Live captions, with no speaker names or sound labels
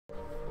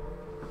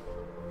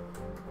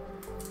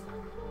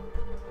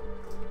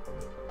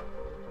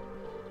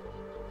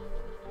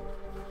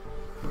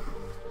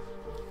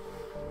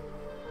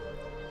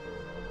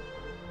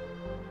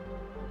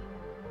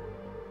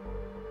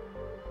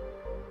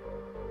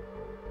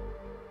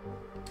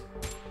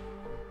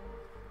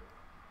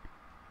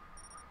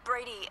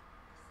Brady,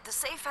 the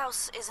safe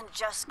house isn't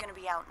just going to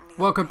be out in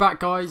the Welcome open. back,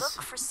 guys,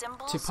 Look for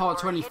symbols to part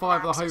or 25 hidden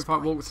of the access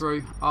Homefront points.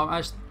 walkthrough.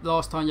 As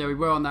last time, yeah, we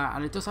were on that,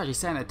 and it does actually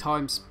say in the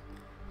times.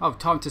 Oh,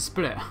 time to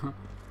split. I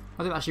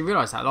didn't actually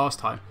realise that last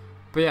time.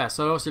 But yeah,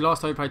 so obviously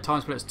last time we played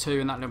time splits 2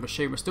 in that little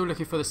machine. We're still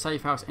looking for the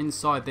safe house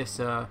inside this.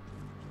 I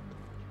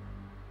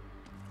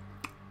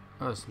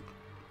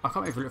can't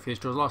remember if we looked for these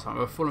drawers last time.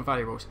 We were full of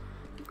valuables.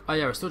 Oh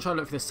yeah, we're still trying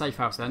to look for the safe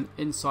house then.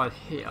 Inside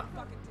here.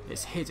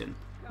 It's hidden.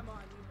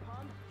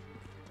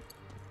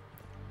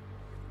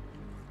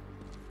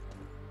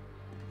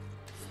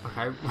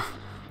 Okay,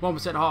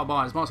 1% heart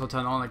minds. Might as well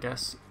turn it on, I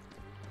guess.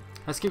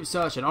 Let's keep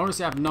searching. I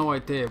honestly have no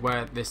idea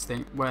where it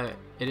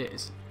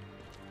is.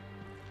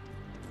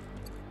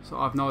 So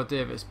I have no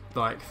idea if it's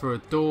like through a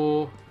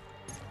door.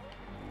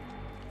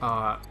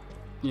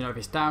 You know, if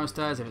it's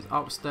downstairs, if it's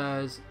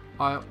upstairs.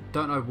 I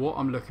don't know what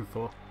I'm looking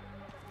for.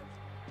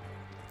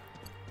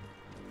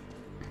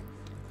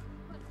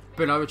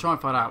 But no, we'll try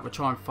and find out. We'll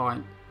try and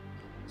find.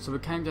 So we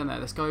came down there.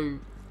 Let's go.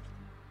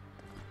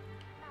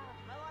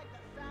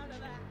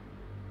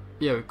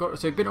 Yeah, so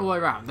we've been all the way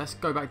around. Let's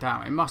go back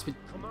down. It must be.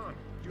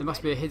 There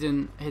must be a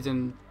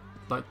hidden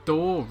like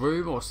door,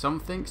 room, or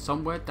something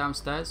somewhere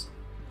downstairs.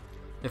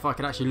 If I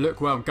could actually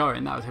look where I'm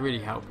going, that would really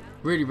help.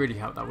 Really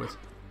help. That would.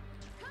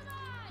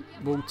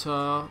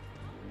 Water.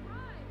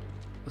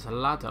 There's a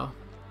ladder.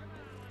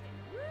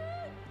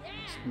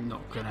 It's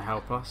not gonna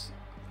help us.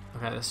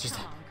 Okay, there's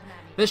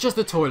just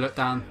the toilet,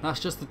 Dan. That's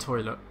just the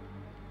toilet.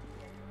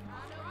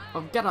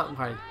 Oh, get out of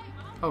the way.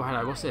 Oh,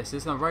 hello. What's this?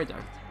 This is a radio.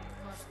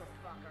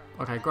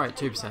 Okay, great.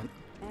 2%.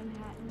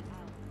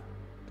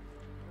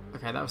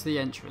 Okay, that was the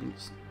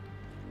entrance.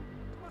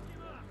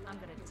 I'm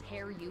gonna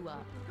tear you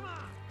up.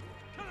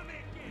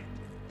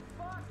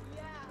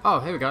 Oh,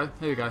 here we go.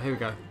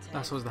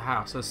 That was the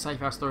house. There's a safe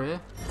house door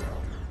here.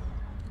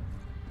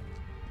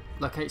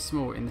 Locate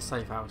small in the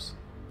safe house.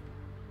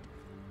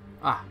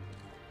 Ah.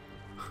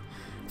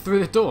 Through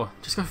the door.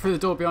 Just go through the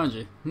door behind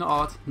you. Not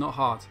hard. Not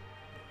hard.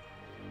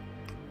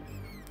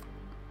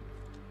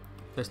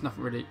 There's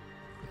nothing really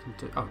we can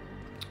do. Oh.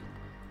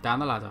 Down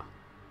the ladder.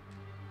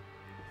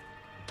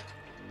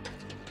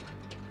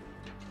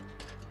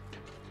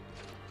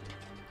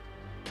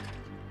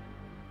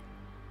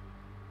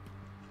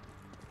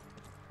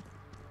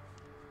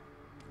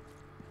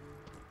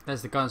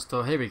 There's the gun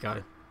store. Here we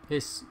go.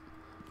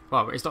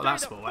 Well, it's not that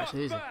small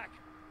actually, is it?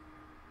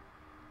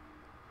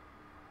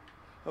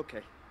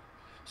 Okay.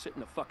 Sit in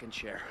the fucking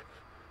chair.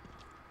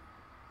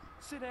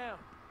 Sit down.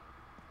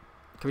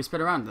 Can we spin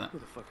around in it? Who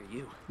the fuck are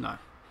you? No.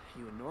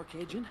 You a Nork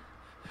agent?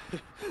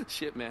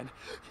 Shit, man.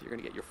 You're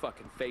gonna get your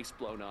fucking face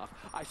blown off.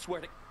 I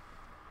swear to...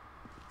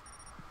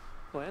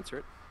 Well, answer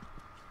it.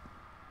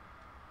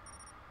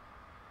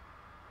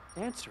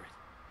 Answer it.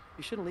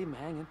 You shouldn't leave him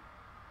hanging.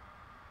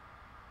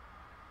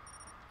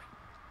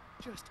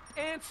 Just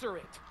answer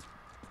it.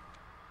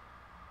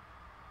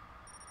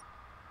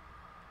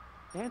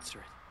 Answer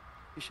it.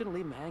 You shouldn't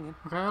leave him hanging.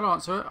 Okay, I'll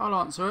answer it.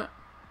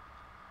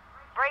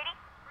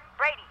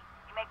 Brady,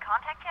 you made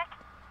contact yet?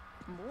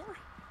 More?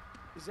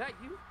 Is that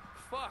you?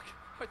 Fuck.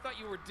 I thought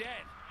you were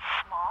dead.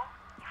 Small,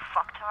 you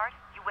fucktard.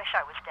 You wish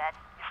I was dead.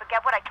 You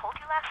forget what I told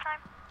you last time?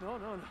 No.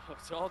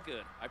 It's all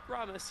good. I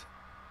promise.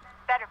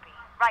 Better be.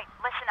 Right,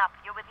 listen up.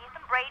 You're with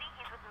Ethan Brady,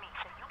 he's with me,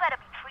 so you better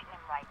be treating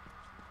him right.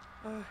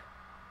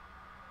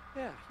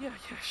 Yeah,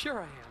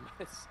 sure I am.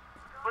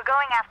 We're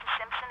going after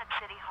Simpson at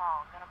City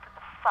Hall. Gonna put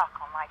the fuck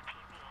on live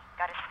TV.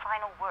 Got his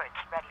final words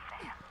ready for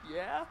him.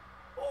 Yeah?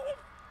 Oh,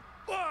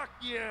 fuck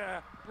yeah!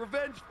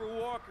 Revenge for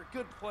Walker,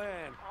 good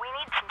plan. We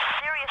need some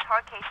serious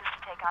hard cases to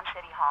take on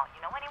City Hall.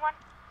 You know anyone?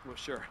 Well,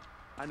 sure.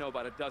 I know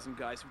about a dozen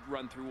guys who'd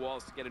run through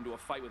walls to get into a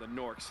fight with the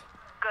Norks.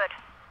 Good.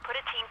 Put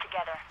a team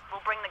together.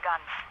 We'll bring the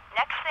guns.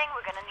 Next thing,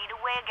 we're gonna need a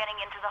way of getting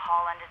into the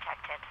hall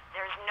undetected.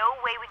 There's no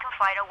way we can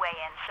fight our way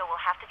in, so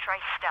we'll have to try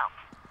stealth.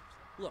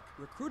 Look,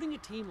 recruiting a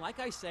team, like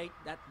I say,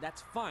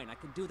 that's fine. I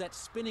can do that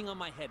spinning on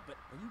my head, but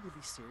are you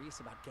really serious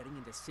about getting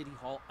into City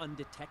Hall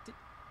undetected?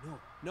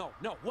 No,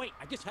 wait,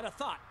 I just had a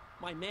thought.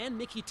 My man,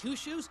 Mickey Two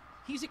Shoes,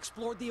 he's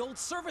explored the old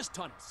service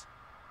tunnels.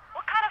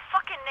 What kind of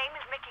fucking name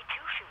is Mickey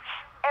Two Shoes?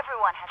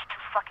 Everyone has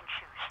two fucking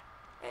shoes.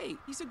 Hey,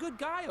 he's a good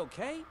guy,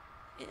 okay?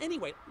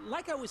 Anyway,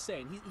 like I was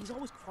saying, he's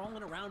always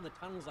crawling around the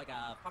tunnels like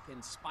a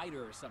fucking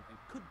spider or something.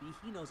 Could be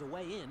he knows a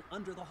way in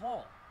under the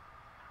hall.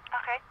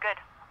 Okay, good.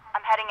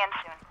 I'm heading in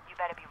soon. You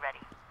better be ready.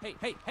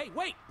 Hey,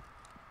 wait!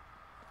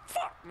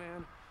 Fuck,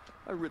 man.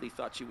 I really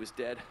thought she was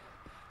dead.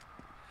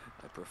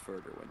 I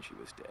preferred her when she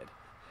was dead.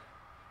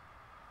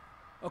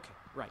 Okay,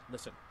 right,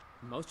 listen.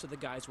 Most of the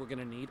guys we're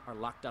gonna need are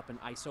locked up in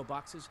ISO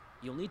boxes.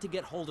 You'll need to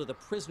get hold of the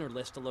prisoner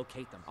list to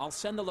locate them. I'll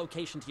send the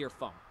location to your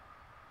phone.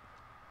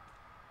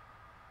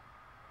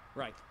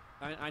 Right.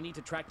 I need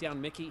to track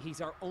down Mickey.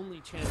 He's our only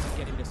chance of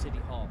getting to City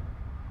Hall.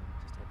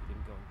 Just hope he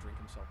didn't go and drink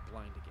himself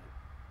blind again.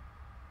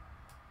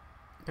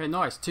 Okay,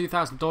 nice.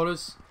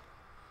 $2,000.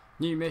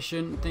 New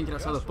mission. Thinking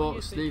outside the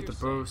box. Leave the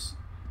bros.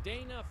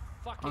 Dana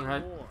fucking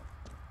Okay. Moore.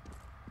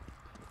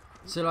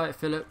 See you later,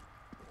 Philip.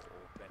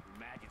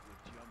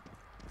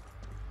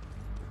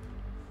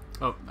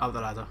 Oh, up the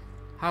ladder.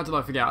 How did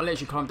I forget? I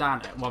literally climbed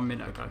down it 1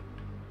 minute ago.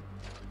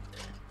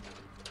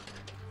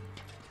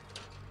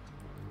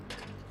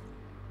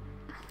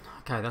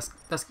 Okay, that's...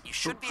 You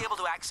should be able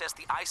to access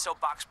the ISO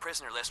box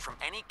prisoner list from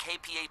any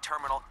KPA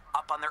terminal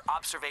up on their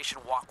observation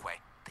walkway.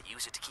 They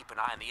use it to keep an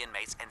eye on the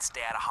inmates and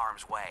stay out of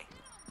harm's way.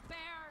 Bear!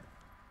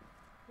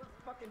 Let's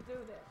fucking do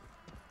this.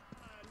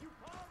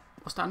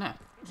 What's down there?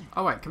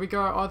 Oh wait, can we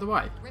go either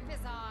way? Rip his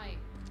eye.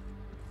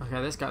 Okay,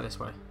 let's go this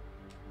way.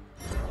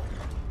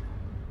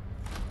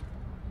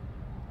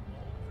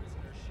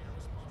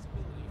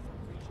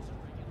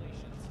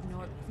 No,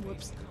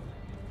 whoops.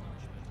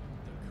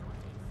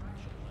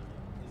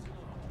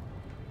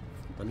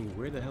 I mean,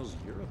 where the hell's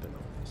Europe in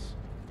all this?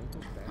 Don't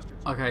those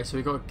bastards... Okay, so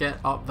we got to get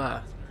up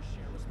there.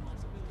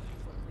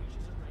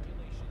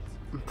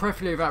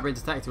 Preferably without being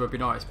detected would be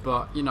nice,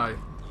 but you know,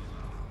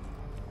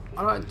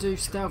 I don't do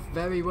stealth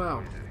very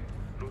well.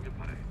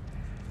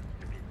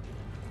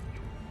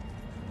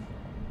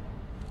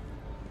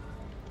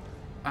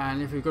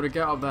 And if we've got to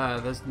get up there,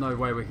 there's no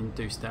way we can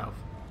do stealth.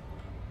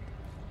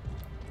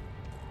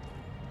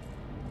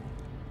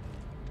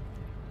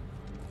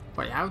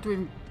 Wait, how do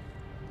we...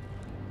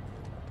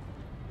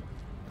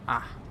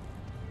 Ah.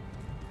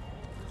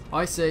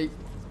 I see.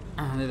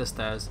 Ah, near the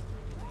stairs.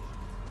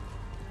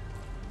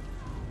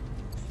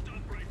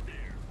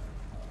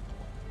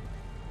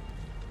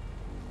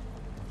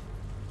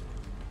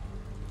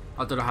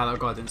 I don't know how that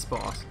guy didn't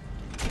spot us.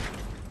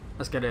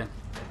 Let's get in.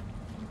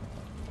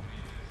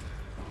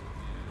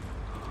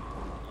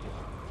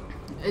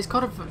 It's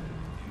kind of,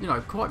 you know,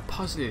 quite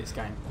puzzly, this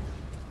game.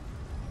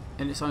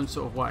 In its own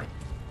sort of way.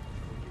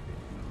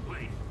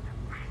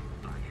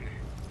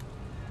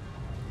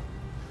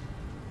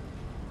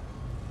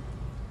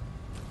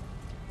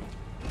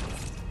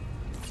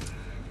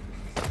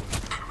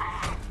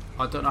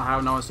 I don't know how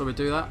no one saw me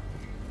do that.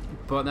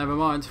 But never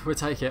mind, we'll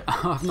take it. I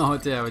have no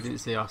idea, we didn't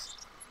see us.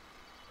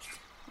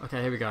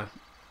 Okay, here we go.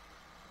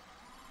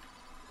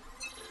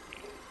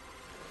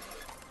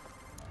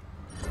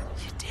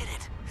 You did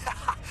it.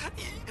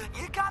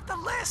 you got the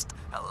list.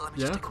 Let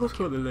me Yeah, just of course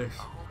got the list.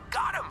 Oh,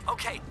 got him.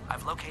 Okay,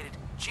 I've located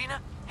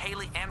Gina,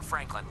 Haley, and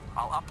Franklin.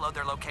 I'll upload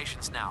their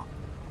locations now.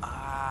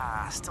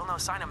 Still no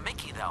sign of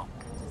Mickey, though.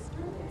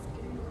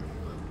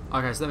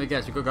 Okay, so let me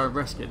guess, we've got to go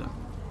rescue them.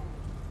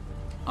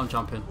 I'm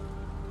jumping.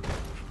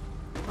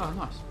 Oh,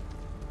 nice.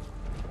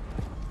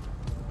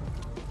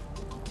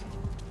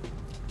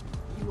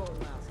 You won't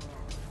last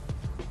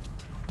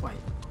long. Wait.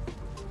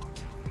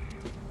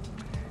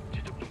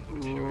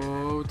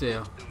 Oh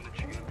dear.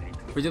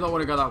 We do not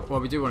want to go that. Well,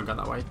 we do want to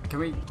go that way. Can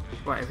we?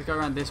 Wait, if we go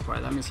around this way,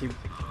 that means he.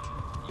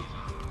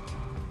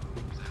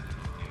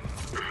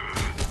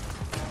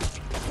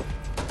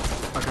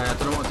 Okay, I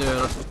don't know what to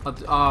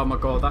do. Oh my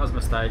god, that was a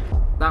mistake.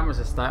 That was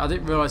a mistake. I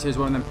didn't realise he was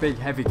one of them big,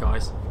 heavy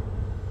guys.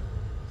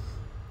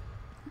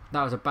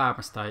 That was a bad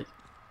mistake.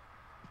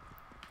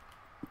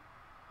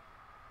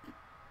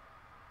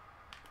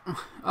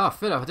 Oh,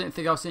 Philip, I didn't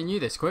think I was seeing you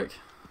this quick.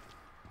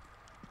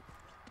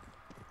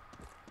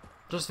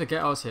 Just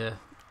forget I was here.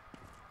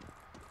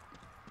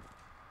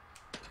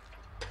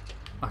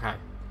 Okay.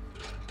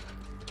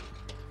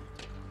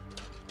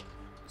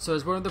 So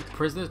is one of the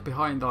prisoners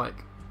behind,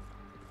 like,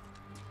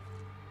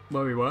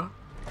 where we were?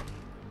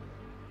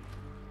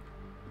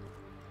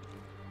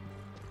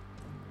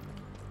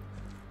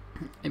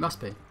 It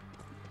must be.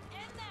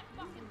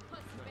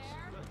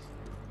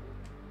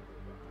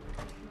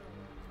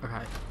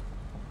 Okay.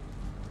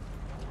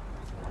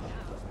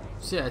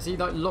 So yeah, is he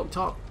like locked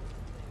up?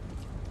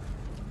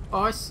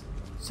 Oh, so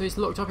he's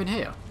locked up in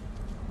here,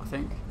 I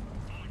think.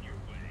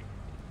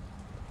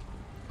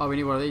 Oh, we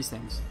need one of these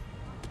things.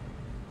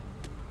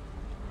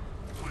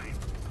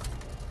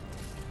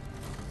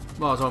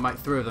 Might as well make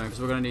 3 of them because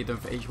we're going to need them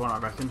for each one, I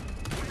reckon.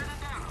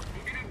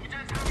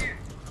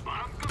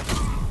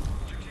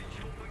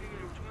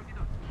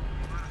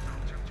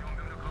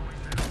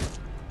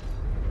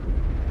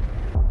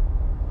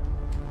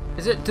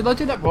 Is it? Did I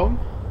do that wrong?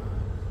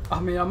 I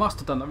mean, I must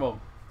have done that wrong.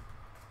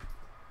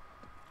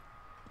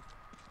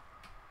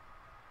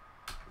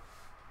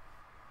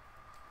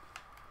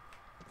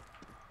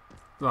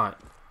 Right.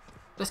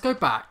 Let's go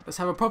back. Let's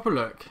have a proper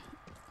look.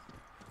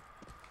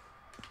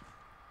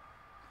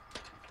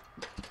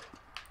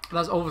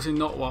 That's obviously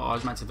not what I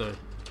was meant to do.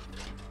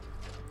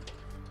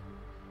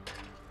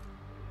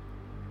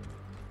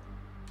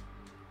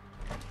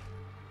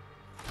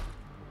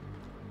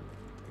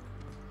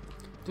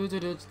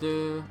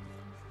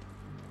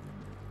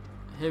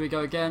 Here we go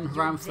again,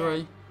 round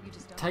 3.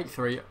 Take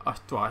 3.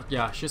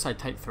 Yeah, I should say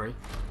take 3.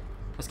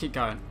 Let's keep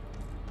going.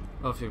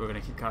 Obviously we're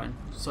going to keep going.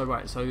 So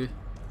right, so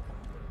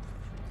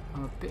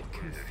I'm a bit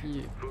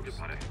confused.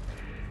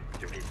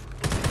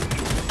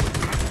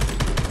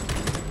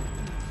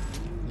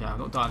 Yeah, I'm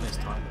not dying this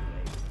time.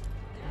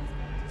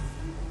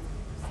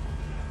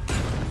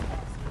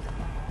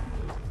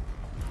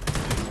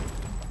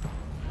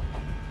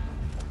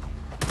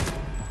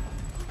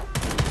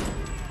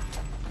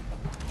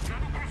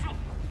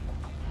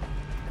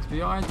 It's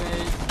behind me.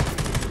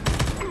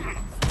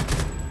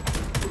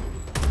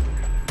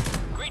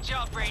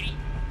 job, Brady.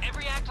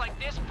 Every act like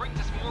this brings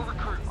us more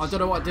recruits. I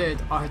don't know what I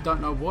did. I don't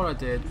know what I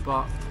did,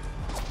 but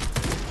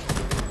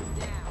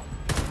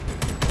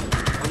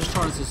I'm just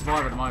trying to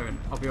survive at the moment,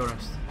 I'll be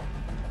honest.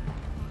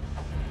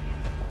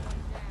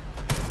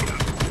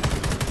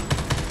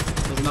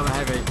 There's another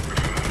heavy.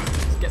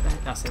 Let's get the...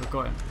 That's it, we've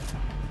got him.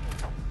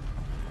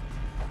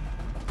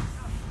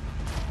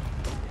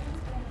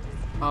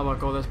 Oh my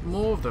god, there's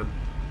more of them.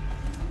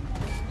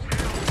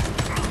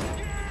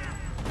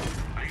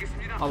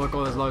 Oh my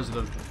god, there's loads of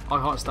them. I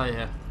can't stay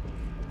here.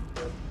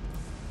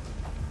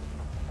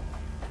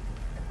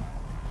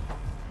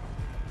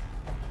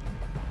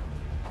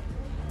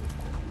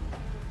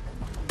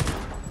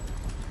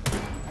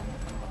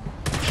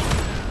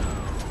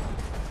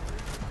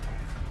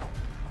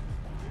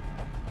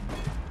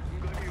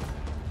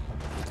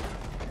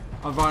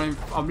 I'm running,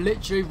 I'm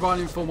literally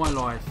running for my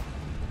life.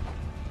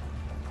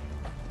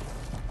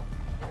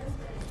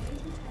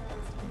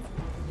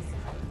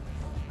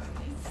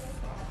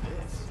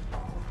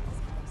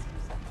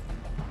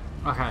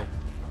 Okay.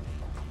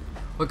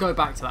 We'll go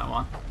back to that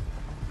one.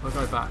 We'll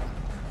go back.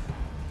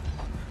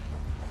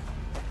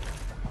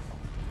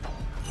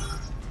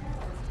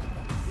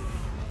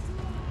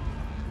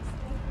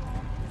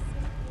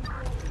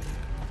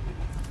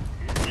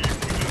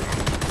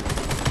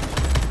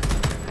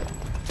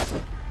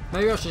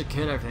 Maybe I should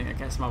kill everything that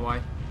gets in my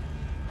way.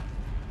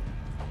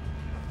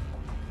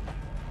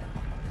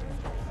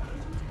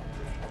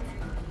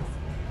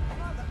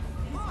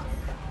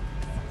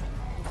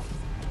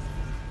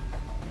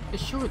 It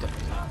sure does.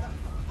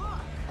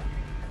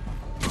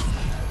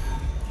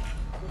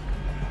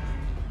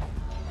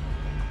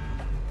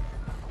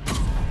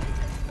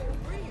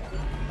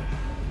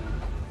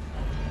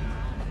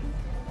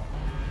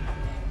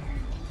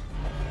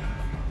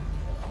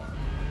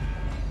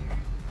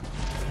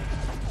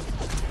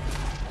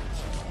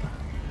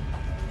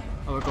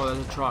 Oh my god,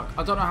 there's a truck.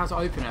 I don't know how to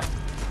open it.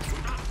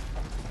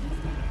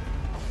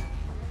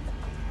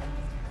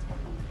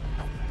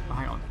 Oh,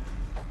 hang on.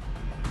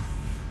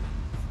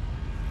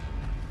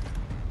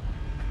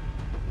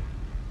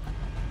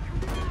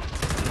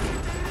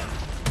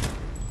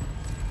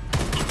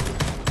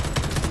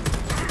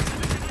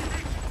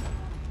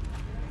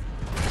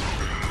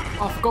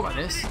 Oh, I forgot about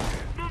this.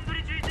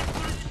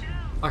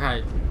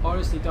 Okay,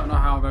 honestly don't know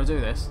how I'm going to do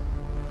this.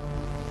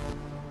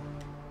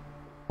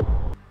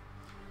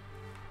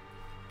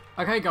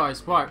 Okay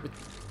guys, right,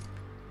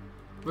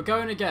 we're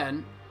going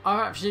again. I've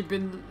actually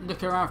been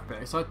looking around for a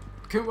bit, so I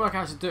couldn't work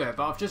out how to do it,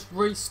 but I've just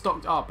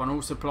restocked up on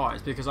all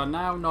supplies because I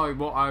now know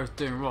what I was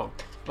doing wrong.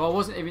 Well, I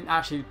wasn't even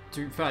actually,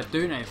 to be fair,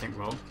 doing anything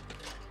wrong.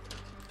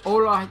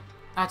 All I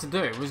had to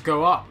do was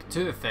go up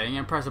to the thing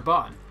and press a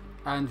button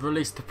and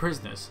release the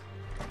prisoners.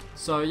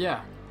 So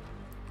yeah,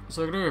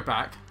 so we're going to go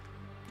back.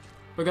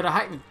 We're going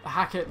to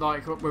hack it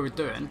like what we were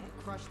doing,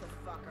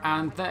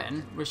 and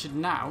then we should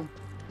now...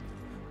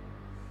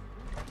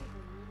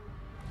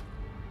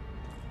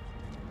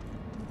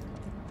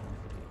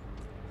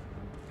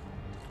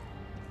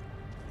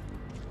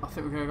 I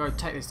think we're going to go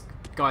take this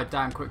guy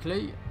down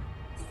quickly.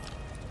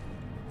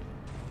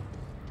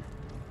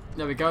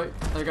 There we go.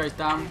 There goes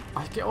down.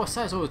 I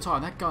say this all the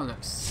time. That gun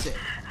looks sick.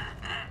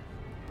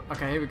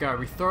 Okay, here we go.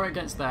 We throw it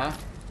against there.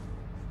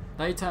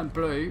 They turn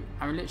blue,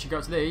 and we literally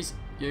go to these.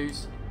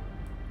 Use.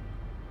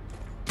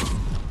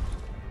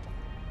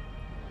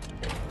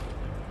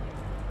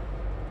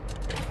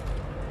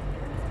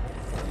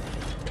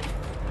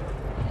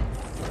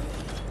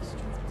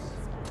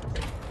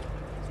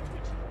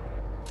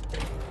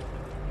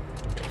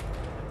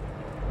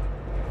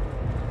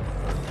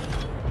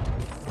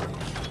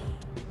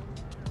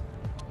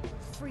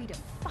 Freedom.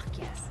 Fuck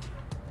yes.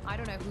 I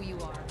don't know who you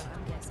are, but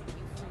I'm guessing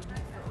you freed me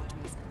for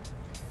a reason.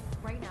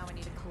 Right now I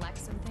need to collect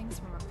some things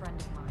from a friend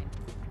of mine,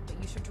 but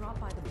you should drop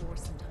by the door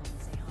sometime and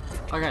say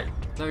hi. Okay,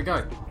 there we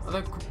go.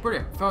 Oh,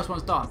 brilliant. First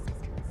one's done.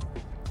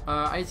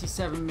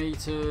 87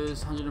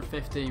 meters,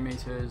 150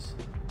 meters.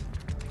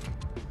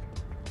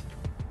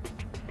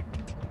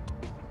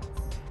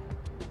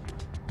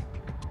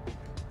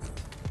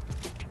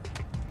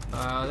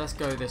 Let's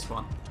go this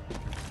one.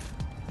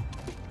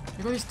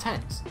 Look at these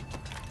tents.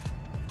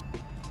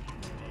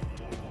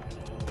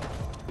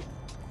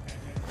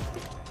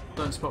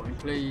 Don't spot me,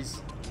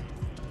 please.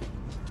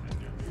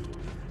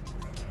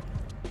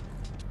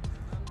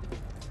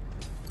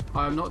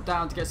 I am not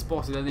down to get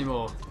spotted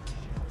anymore.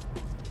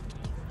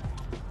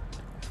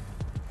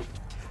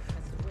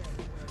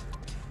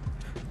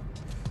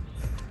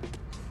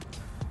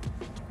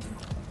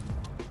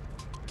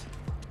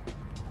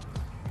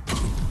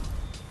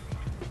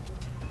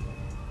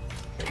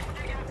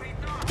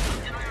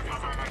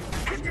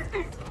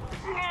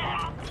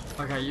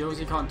 Okay, you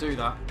obviously can't do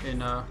that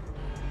in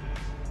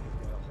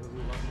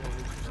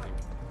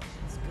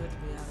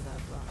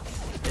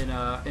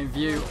in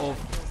view of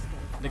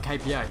the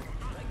KPA.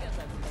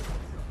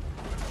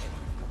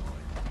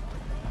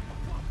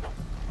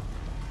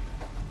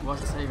 Why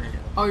is it saving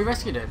again? Oh, we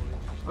rescued him.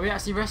 Oh, we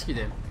actually rescued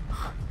him.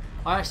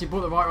 I actually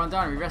brought the right one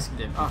down and we rescued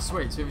him. Oh,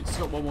 sweet. So we've just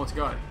got one more to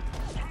go.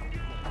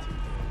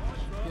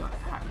 Yeah,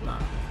 hack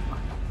that.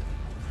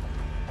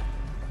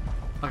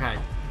 Okay.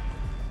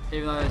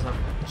 Even though there's a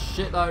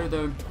shitload of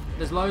them,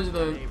 there's loads of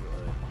them.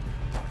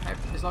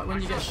 It's like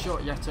when you get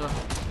shot, you have to.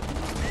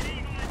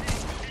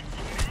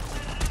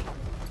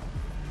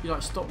 You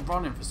like stop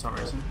running for some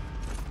reason.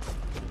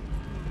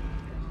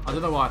 I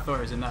don't know why I thought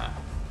it was in there.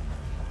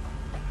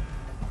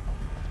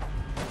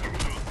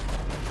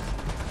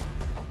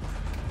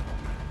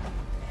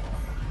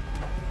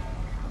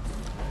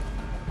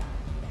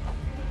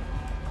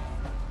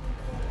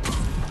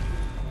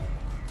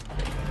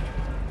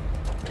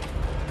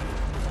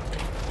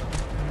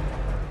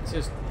 Let's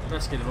just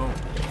rescue them all.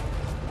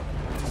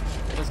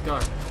 Let's go.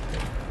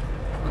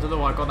 I don't know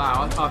why I got that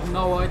out. I have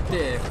no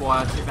idea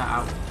why I took that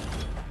out.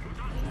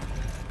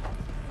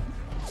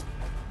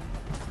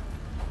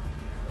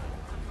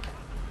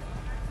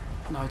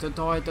 No, don't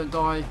die, don't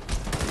die.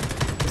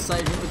 Let's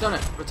save him. We've done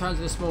it. Return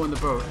to the small and the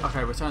bull.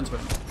 Okay, return to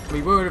him.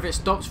 We will if it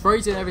stops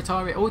freezing every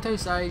time it auto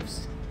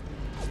saves.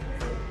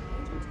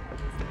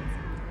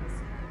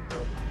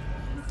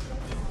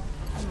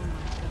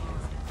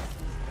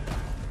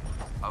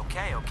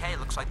 Okay,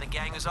 looks like the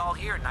gang is all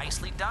here.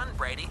 Nicely done,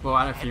 Brady. Well,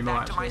 and a few Head more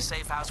back to my actually.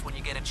 safe house when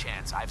you get a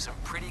chance. I have some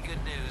pretty good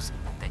news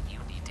that you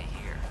need to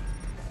hear.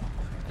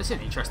 That's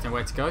an interesting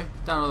way to go.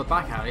 Down all the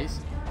back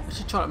alleys. I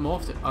should try it more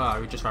often. Oh,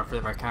 we just ran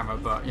through the red camera,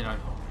 but you know,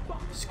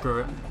 screw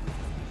it.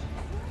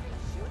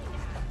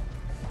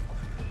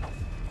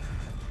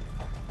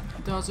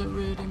 Doesn't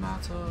really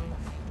matter.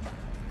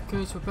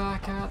 Because we're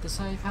back at the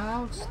safe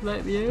house.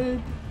 Let me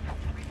in.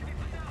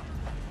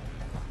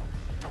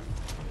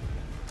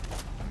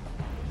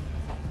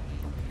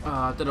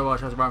 I don't know why I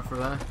tried to run through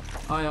there.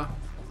 Oh yeah.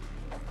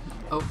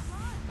 Oh.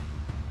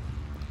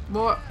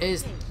 What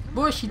is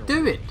she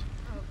doing?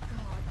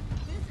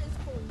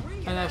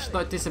 And then she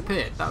like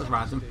disappeared. That was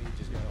random.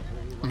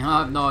 I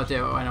have no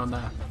idea what went on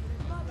there.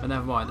 But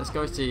never mind. Let's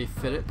go see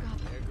Philip.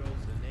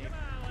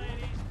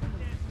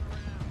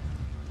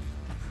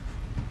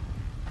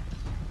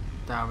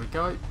 There we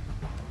go.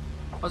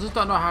 I just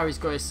don't know how he's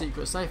got his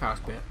secret safe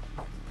house bit.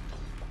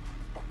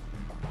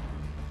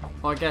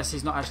 Well, I guess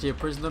he's not actually a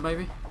prisoner,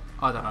 maybe?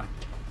 I don't know.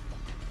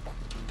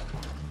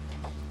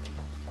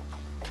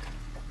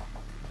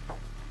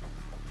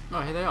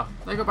 Oh, here they are.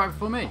 They got back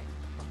before me.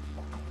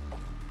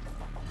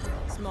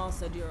 Small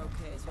said you're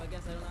okay, so I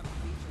guess I don't have to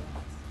beat your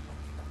ass.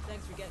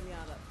 Thanks for getting me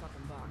out of that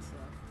fucking box, though.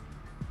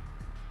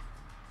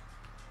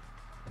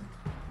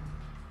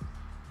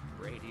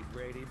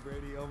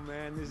 Brady, oh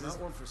man, this is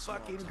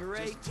fucking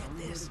great. Get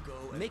this.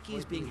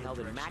 Mickey's being held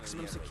in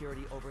maximum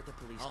security over at the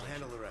police station. I'll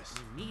handle the rest.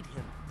 We need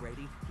him,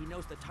 Brady. He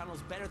knows the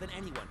tunnels better than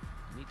anyone.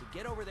 We need to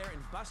get over there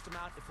and bust him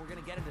out if we're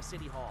gonna get into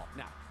City Hall.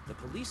 Now, the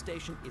police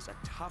station is a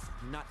tough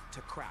nut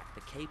to crack.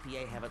 The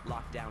KPA have it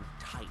locked down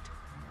tight.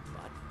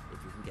 But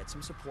if we can get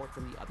some support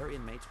from the other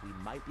inmates, we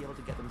might be able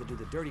to get them to do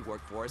the dirty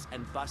work for us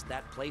and bust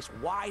that place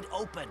wide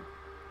open.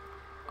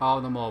 Oh,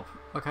 the mob.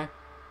 Okay.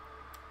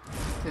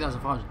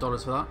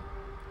 $2,500 for that.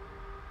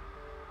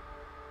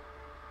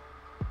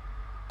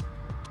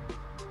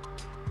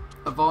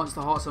 Advance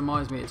the hearts and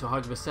minds meter to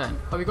 100%.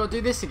 Oh, we got to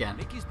do this again.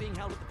 Mickey's being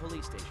held at the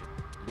police station.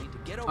 You need to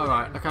get over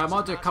Alright, there. okay, I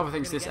might do a couple of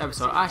things this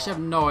episode. I actually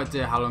have no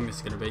idea how long this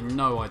is going to be.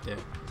 No idea.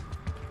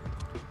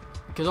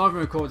 Because I've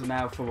been recording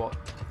now for what?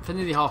 For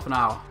nearly half an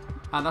hour.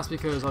 And that's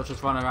because I was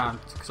just running around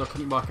because I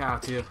couldn't work out how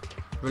to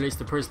release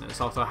the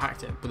prisoners after I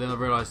hacked it. But then I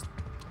realised,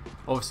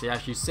 obviously,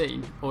 as you've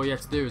seen, all you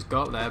have to do is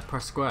go up there,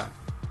 press square.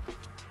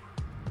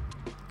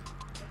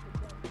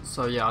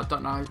 So yeah, I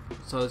don't know.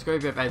 So there's going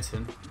to be a bit of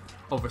editing,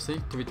 obviously,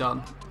 to be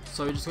done.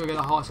 So we're just going to get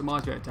the hearts and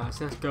minds meter down.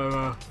 So let's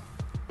go.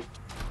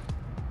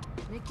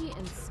 Mickey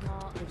and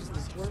Small are just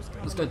the worst.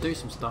 Let's go do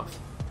some stuff.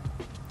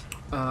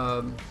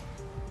 I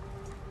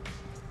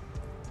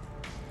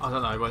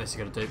don't know what this is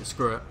going to do, but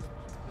screw it.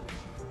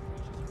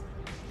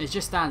 It's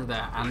just standing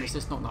there, and it's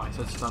just not nice.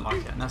 I just don't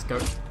like it. And let's go.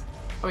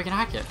 Oh, we can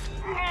hack it.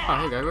 Oh,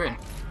 here we go. We're in.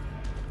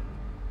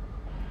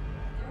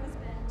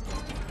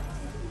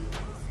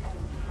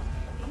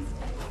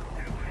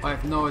 I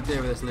have no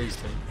idea where this leads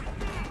to.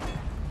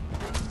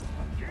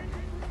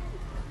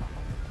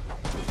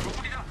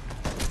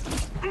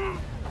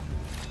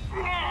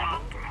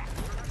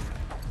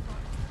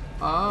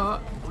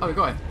 Oh, we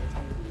got him.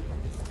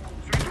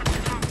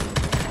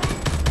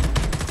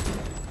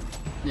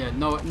 Yeah,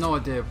 no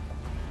idea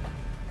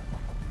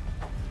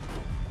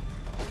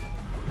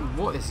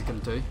what this is going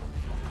to do.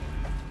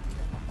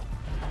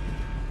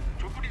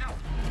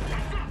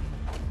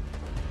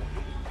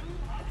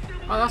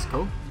 Oh, that's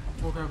cool.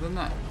 Walking over the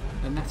net.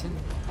 The netting.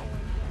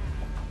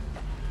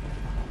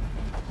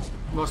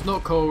 What's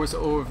not cool is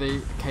all of the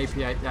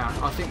KP8 down.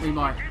 I think we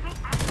might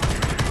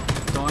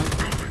die.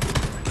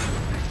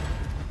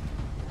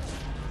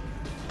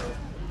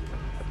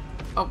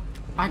 Oh,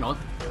 hang on.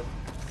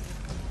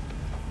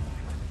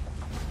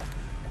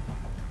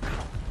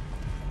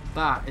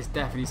 That is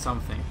definitely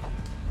something.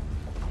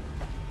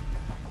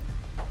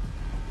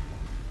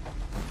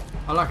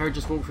 I like how he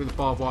just walked through the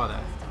barbed wire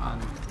there.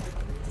 And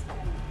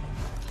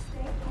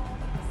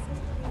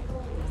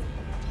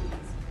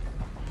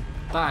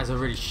that is a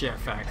really shit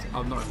effect.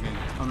 I'm not even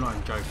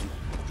joking.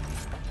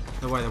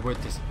 The way the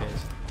wood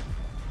disappears.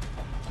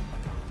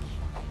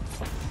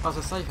 Oh, it's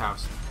a safe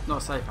house. Not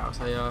a safe house,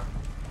 I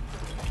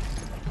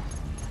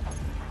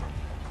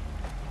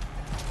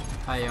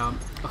can't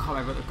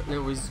remember the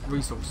little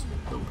resource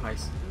little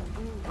place.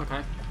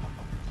 Okay.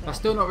 That's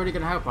still not really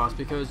going to help us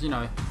because, you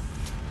know...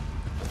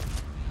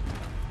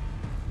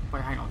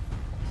 Wait, hang on.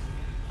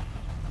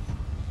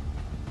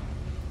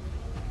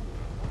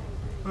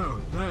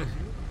 Oh, no.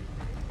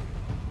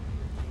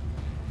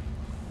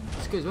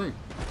 Excuse me.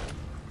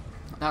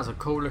 That's a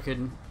cool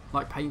looking,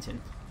 like,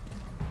 painting.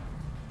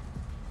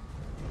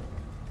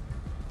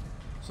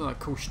 It's like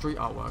cool street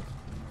artwork.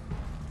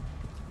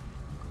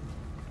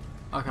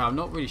 Okay, I'm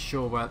not really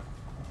sure what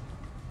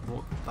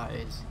that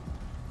is.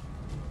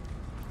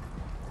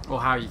 Or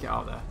how you get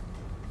out there.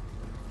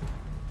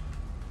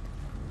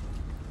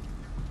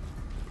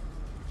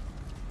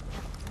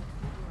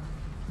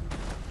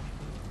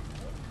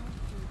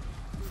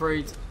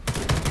 Freed.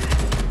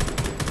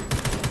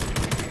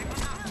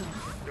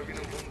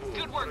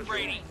 Good work,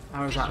 Brady.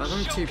 How is that? That's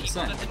only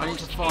 2%. I need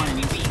to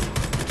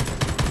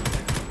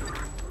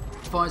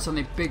find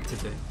something big to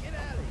do.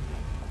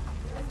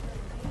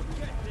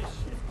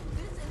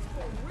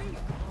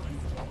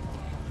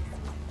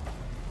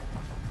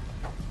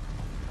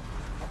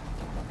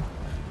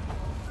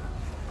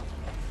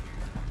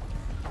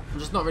 I'm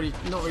just not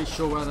really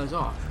sure where those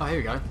are. Oh, here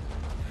we go.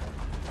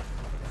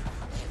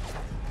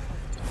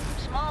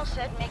 Small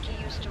said Mickey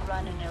used to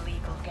run an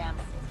illegal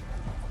gamble.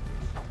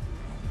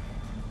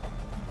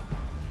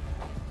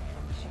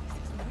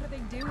 Jesus, what are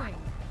they doing?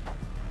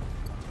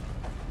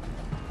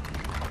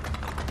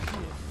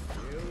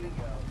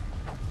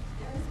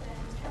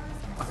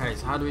 Okay,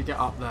 so how do we get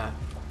up there?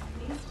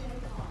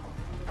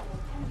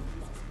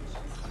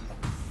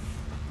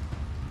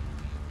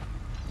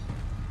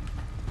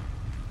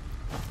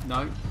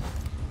 No.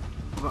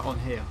 What about on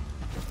here?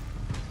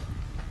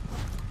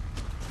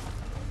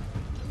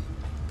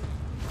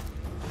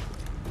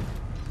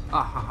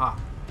 Ah ha ha.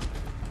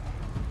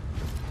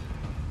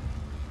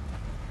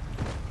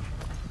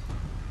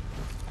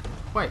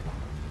 Wait.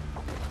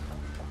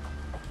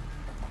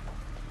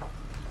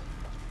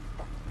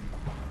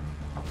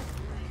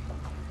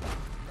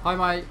 Hi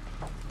mate.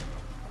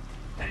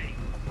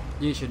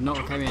 You should not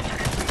have come in.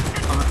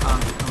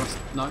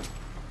 No.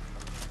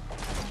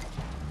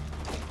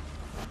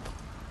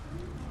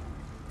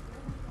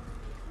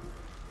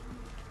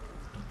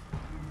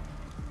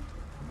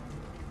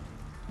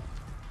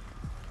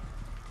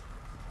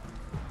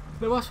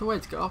 There must be a way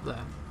to get up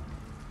there.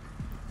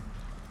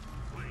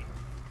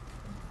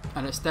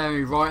 And it's staring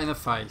me right in the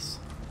face.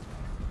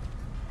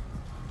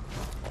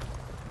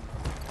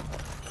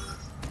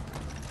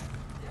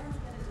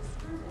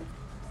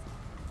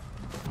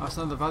 That's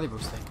another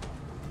valuables thing.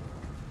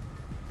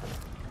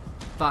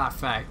 That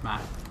effect,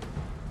 man.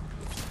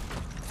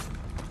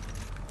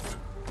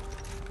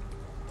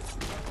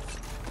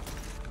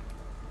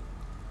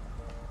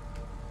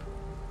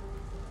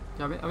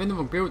 Yeah, I'm in the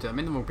wrong building. I'm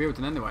in the wrong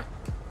building anyway.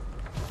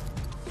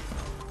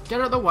 Get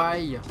out of the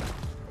way!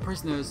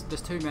 Prisoners,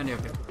 there's too many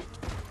of them.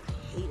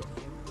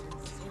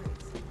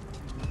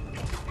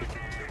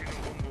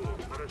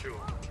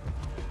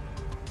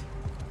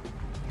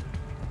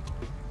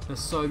 There's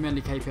so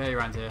many KPA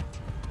around here.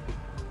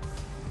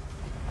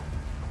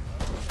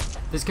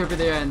 This could be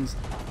the end.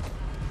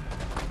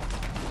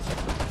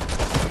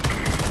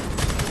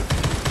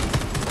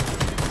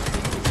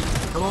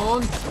 Come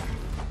on!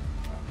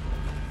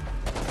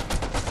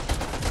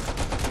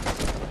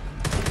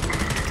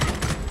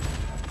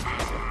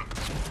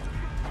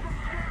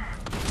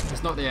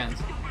 It's not the end.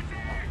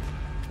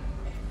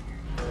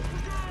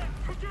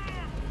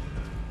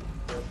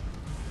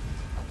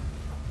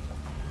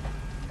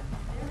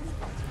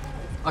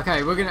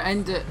 Okay, we're going to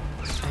end it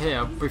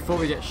here before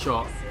we get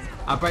shot.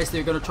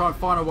 Basically, we're going to try and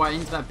find a way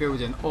into that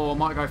building, or I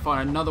might go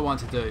find another one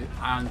to do.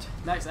 And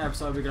next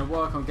episode, we're going to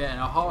work on getting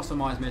our Hearts and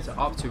Minds meter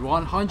up to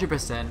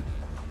 100%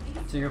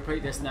 to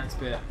complete this next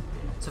bit.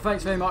 So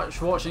thanks very much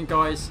for watching,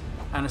 guys,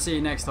 and I'll see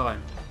you next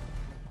time.